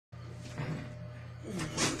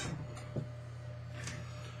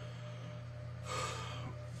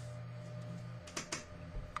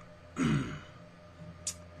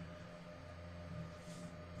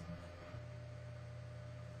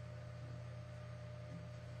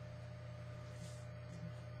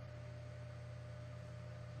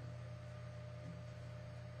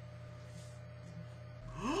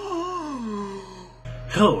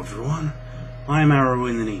Hello everyone, I'm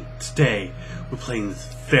aarointheknee. Today we're playing this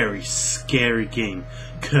very scary game,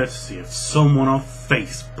 courtesy of someone on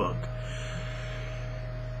Facebook.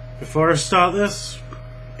 Before I start this,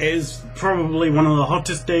 it is probably one of the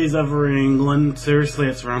hottest days ever in England. Seriously,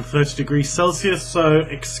 it's around 30 degrees Celsius, so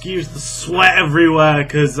excuse the sweat everywhere,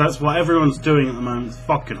 because that's what everyone's doing at the moment. It's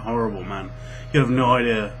fucking horrible, man. You have no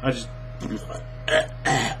idea.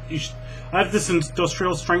 I have this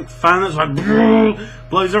industrial strength fan that's like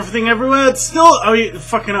blows everything everywhere. It's still, I mean,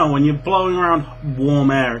 fucking hell, when you're blowing around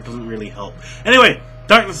warm air, it doesn't really help. Anyway,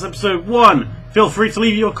 Darkness episode 1. Feel free to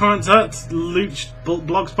leave your comments at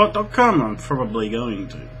blogspot.com. I'm probably going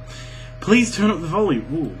to. Please turn up the volume.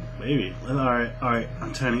 Ooh, baby. Alright,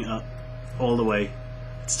 I'm turning it up all the way.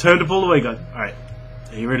 It's turned up all the way, guys. Alright,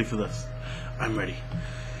 are you ready for this? I'm ready.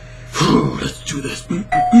 Let's do this.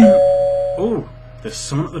 Oh. There's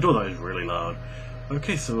someone at the door. That is really loud.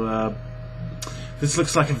 Okay, so this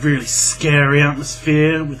looks like a really scary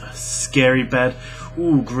atmosphere with a scary bed.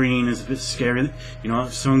 Ooh, green is a bit scary. You know,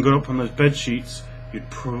 if someone got up on those bed sheets,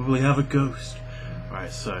 you'd probably have a ghost.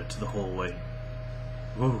 Alright, so to the hallway.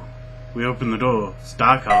 Whoa, we opened the door. It's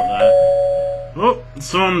dark out there. Oh,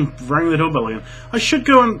 someone rang the doorbell again. I should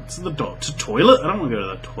go into the door. To toilet? I don't want to go to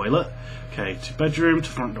the toilet. Okay, to bedroom, to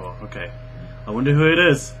front door. Okay. I wonder who it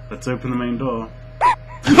is. Let's open the main door.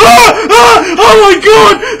 Oh my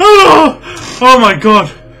god! Oh my god!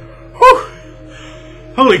 Whew.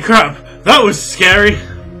 Holy crap! That was scary!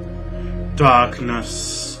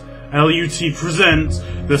 Darkness. LUT presents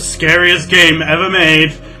the scariest game ever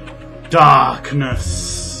made.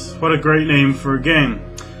 Darkness. What a great name for a game.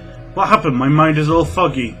 What happened? My mind is all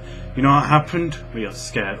foggy. You know what happened? We got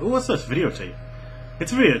scared. Oh, what's this? Videotape.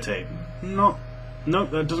 It's a videotape. Nope,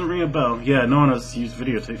 that doesn't ring a bell. Yeah, no one has used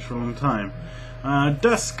videotapes for a long time.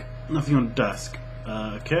 Desk. Nothing on desk.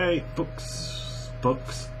 Okay. Books.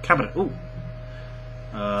 Cabinet. Ooh.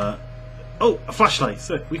 Oh, a flashlight.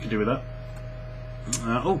 Sick. We could do with that.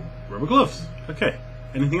 Oh, rubber gloves. Okay.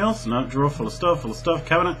 Anything else? No. Drawer full of stuff.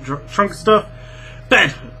 Cabinet. Trunk of stuff.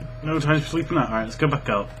 Bed. No time to sleep in that. Alright, let's go back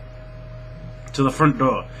out. To the front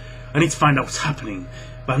door. I need to find out what's happening.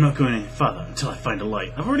 But I'm not going any further until I find a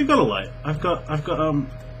light. I've already got a light. I've got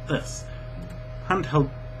this. Handheld.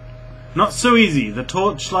 Not so easy. The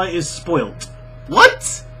torchlight is spoilt.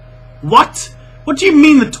 What? What? What do you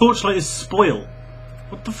mean the torchlight is spoilt?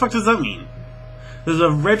 What the fuck does that mean? There's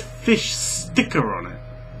a red fish sticker on it.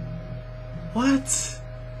 What?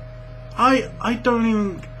 I don't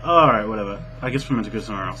even... Alright, whatever. I guess we're meant to go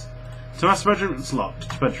somewhere else. To master bedroom, it's locked.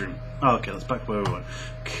 To bedroom. Oh, okay, that's back where we went.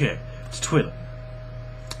 Okay, to toilet.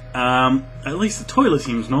 At least the toilet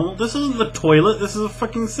seems normal. This isn't the toilet, this is a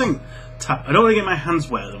fucking sink. I don't want to get my hands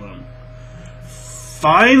wet at the moment.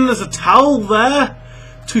 Fine, there's a towel there.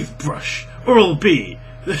 Toothbrush. Oral-B.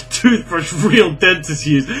 The toothbrush real dentists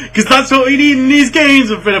use. Because that's what we need in these games,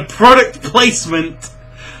 a bit of product placement.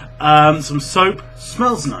 Some soap.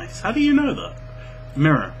 Smells nice. How do you know that?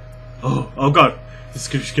 Mirror. Oh god. This is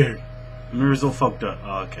gonna be scary. The mirror's all fogged up.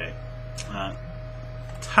 Oh, okay.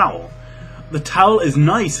 Towel. The towel is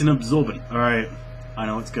nice and absorbent. Alright, I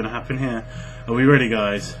know what's going to happen here. Are we ready,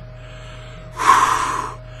 guys?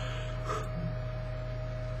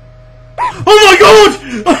 Oh my god!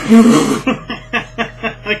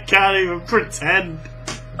 I can't even pretend.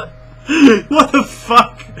 What the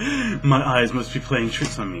fuck? My eyes must be playing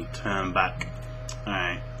tricks on me. Turn back.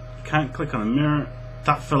 Alright. Can't click on the mirror.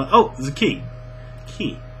 That fella. Oh, there's a key.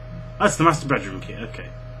 Key. That's the master bedroom key. Okay.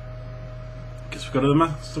 Guess we go to the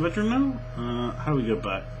master bedroom now? How do we go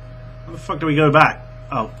back? How the fuck do we go back?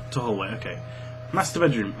 Oh, to hallway, okay. Master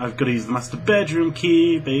bedroom. I've got to use the master bedroom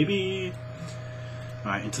key, baby.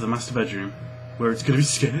 Alright, into the master bedroom, where it's going to be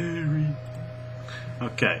scary.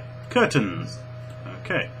 Okay. Curtains.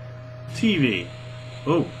 Okay. TV.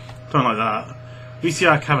 Oh, don't like that.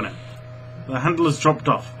 VCR cabinet. The handle has dropped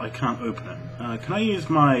off. I can't open it. Can I use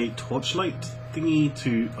my torchlight thingy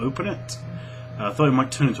to open it? I thought it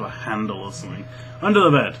might turn into a handle or something. Under the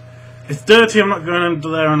bed. It's dirty, I'm not going under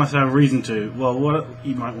there unless I have a reason to. Well, what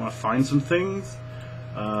you might want to find some things.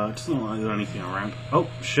 It doesn't look like there's anything around. Oh,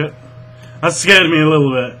 shit. That scared me a little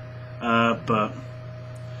bit. But,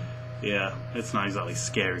 yeah, it's not exactly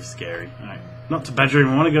scary. Alright, not to bedroom,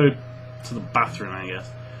 I want to go to the bathroom, I guess.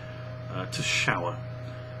 To shower.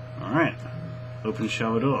 Alright. Open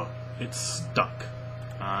shower door. It's stuck.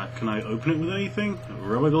 Can I open it with anything?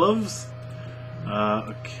 Rubber gloves?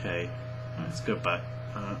 Okay. Let's go back.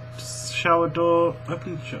 Shower door.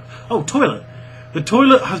 Open shower. Oh, toilet! The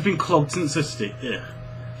toilet has been clogged since yesterday. Yeah.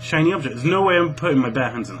 Shiny object. There's no way I'm putting my bare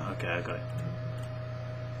hands in that. Okay, I got it.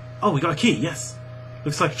 Oh, we got a key. Yes.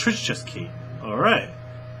 Looks like a treasure chest key. Alright.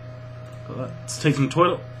 Let's take some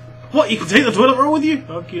toilet. What? You can take the toilet roll with you?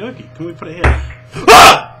 Okie dokie. Can we put it here?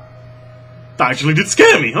 Ah! That actually did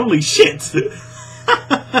scare me. Holy shit!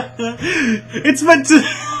 It's meant to.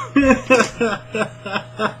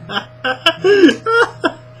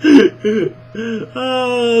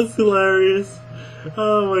 Oh, that's hilarious.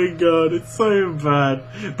 Oh my god, it's so bad.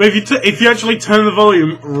 But if you actually turn the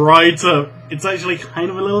volume right up, it's actually kind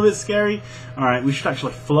of a little bit scary. Alright, we should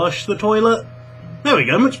actually flush the toilet. There we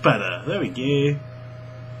go, much better. There we go.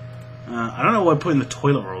 I don't know why I'm putting the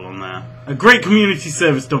toilet roll on there. A great community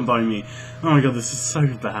service done by me. Oh my god, this is so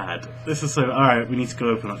bad. This is so... Alright, we need to go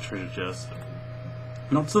open that treasure chest.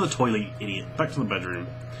 Not to the toilet, you idiot. Back to the bedroom.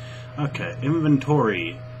 Okay,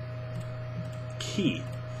 inventory. Key.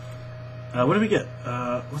 What do we get?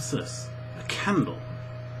 What's this? A candle.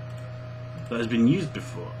 That has been used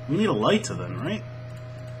before. We need a lighter then, right?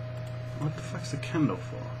 What the fuck's a candle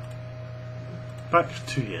for? Back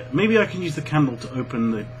to here. Maybe I can use the candle to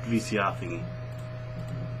open the VCR thingy.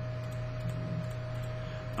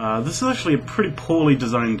 This is actually a pretty poorly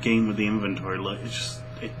designed game with the inventory. Like, it's just...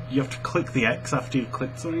 you have to click the X after you've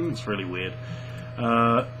clicked something. It's really weird.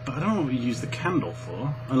 But I don't know what we use the candle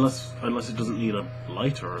for, unless it doesn't need a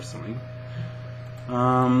lighter or something.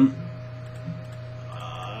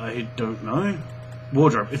 I don't know.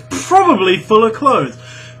 Wardrobe. It's probably full of clothes.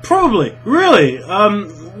 Probably. Really.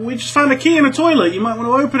 We just found a key in a toilet. You might want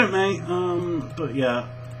to open it, mate. But yeah.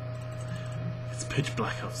 It's pitch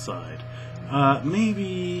black outside.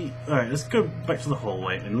 Maybe... Alright, let's go back to the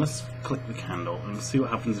hallway and let's click the candle and see what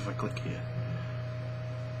happens if I click here.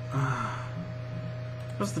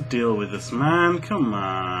 What's the deal with this, man? Come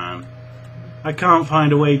on. I can't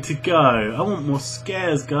find a way to go. I want more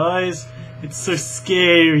scares, guys. It's so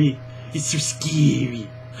scary. It's so scary.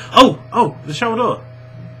 Oh, the shower door.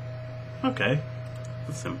 Okay.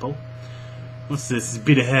 That's simple. What's this? It's a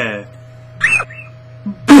bit of hair.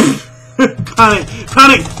 Panic!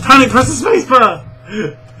 Panic! Panic! Press the spacebar!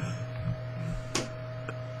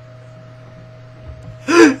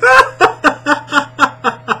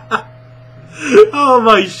 Oh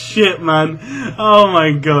my shit, man. Oh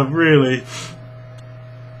my god, really.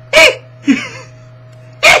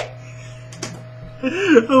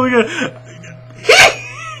 Oh my god.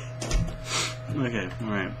 Okay,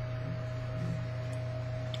 alright.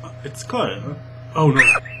 It's quiet. Oh no.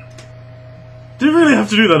 Did you really have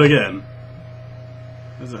to do that again?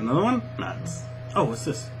 Is there another one? Nah, oh, what's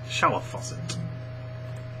this? Shower faucet.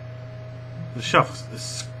 The shower faucet. The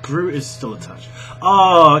screw is still attached.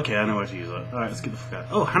 Oh, okay, I know where to use it. Alright, let's get the fuck out.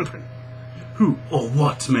 Oh, handprint. Who or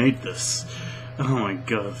what made this? Oh my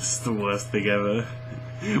god, this is the worst thing ever.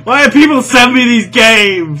 Why do people send me these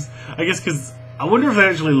games? I guess because... I wonder if they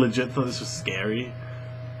actually legit thought this was scary.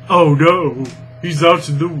 Oh no! He's out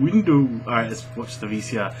the window! Alright, let's watch the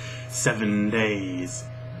VCR. 7 days.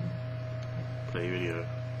 Play video.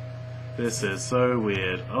 This is so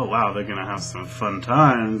weird. Oh wow, they're gonna have some fun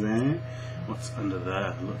times, eh? What's under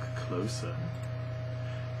there? Look closer.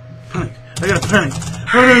 Panic! I gotta panic!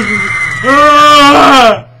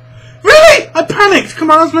 Ah! Really? I panicked! Come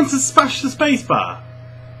on, I was meant to smash the spacebar.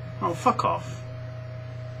 Oh, fuck off.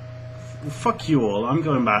 Fuck you all. I'm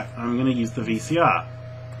going back. I'm gonna use the VCR.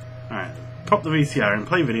 Alright. Pop the VCR and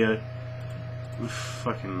play video.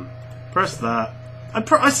 Fucking press that.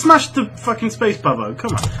 I smashed the fucking spacebar though.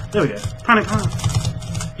 Come on. There we go. Panic.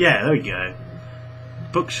 Yeah, there we go.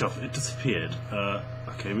 Bookshelf. It disappeared.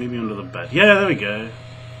 Okay, maybe under the bed. Yeah, there we go.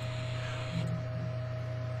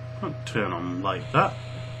 Can't turn on like that.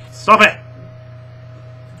 Stop it!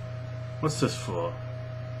 What's this for?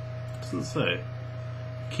 Doesn't say.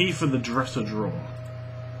 Key for the dresser drawer.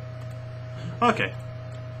 Okay.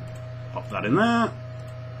 Pop that in there.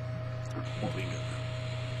 What we got?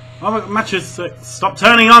 Oh, my matches. Stop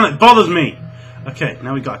turning on. It bothers me. Okay,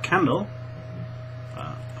 now we got a candle.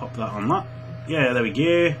 Pop that on that. Yeah, there we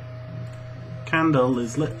go. Candle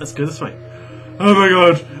is lit. Let's go this way. Oh my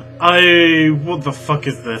god. What the fuck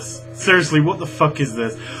is this? Seriously, what the fuck is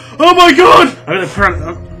this? Oh my god! I'm gonna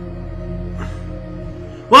prank.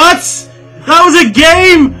 What? That was a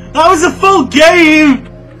game! That was a full game!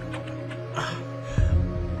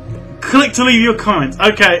 Click to leave your comments.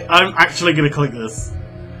 Okay, I'm actually gonna click this.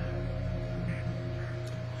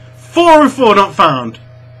 404 not found.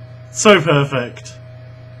 So perfect.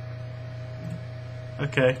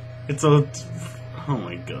 Okay, it's all... Oh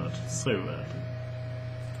my god, so bad.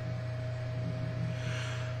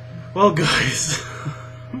 Well guys...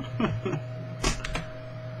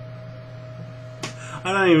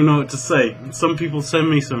 I don't even know what to say. Some people send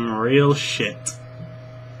me some real shit.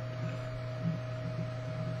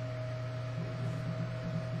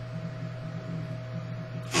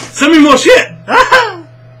 Send me more shit!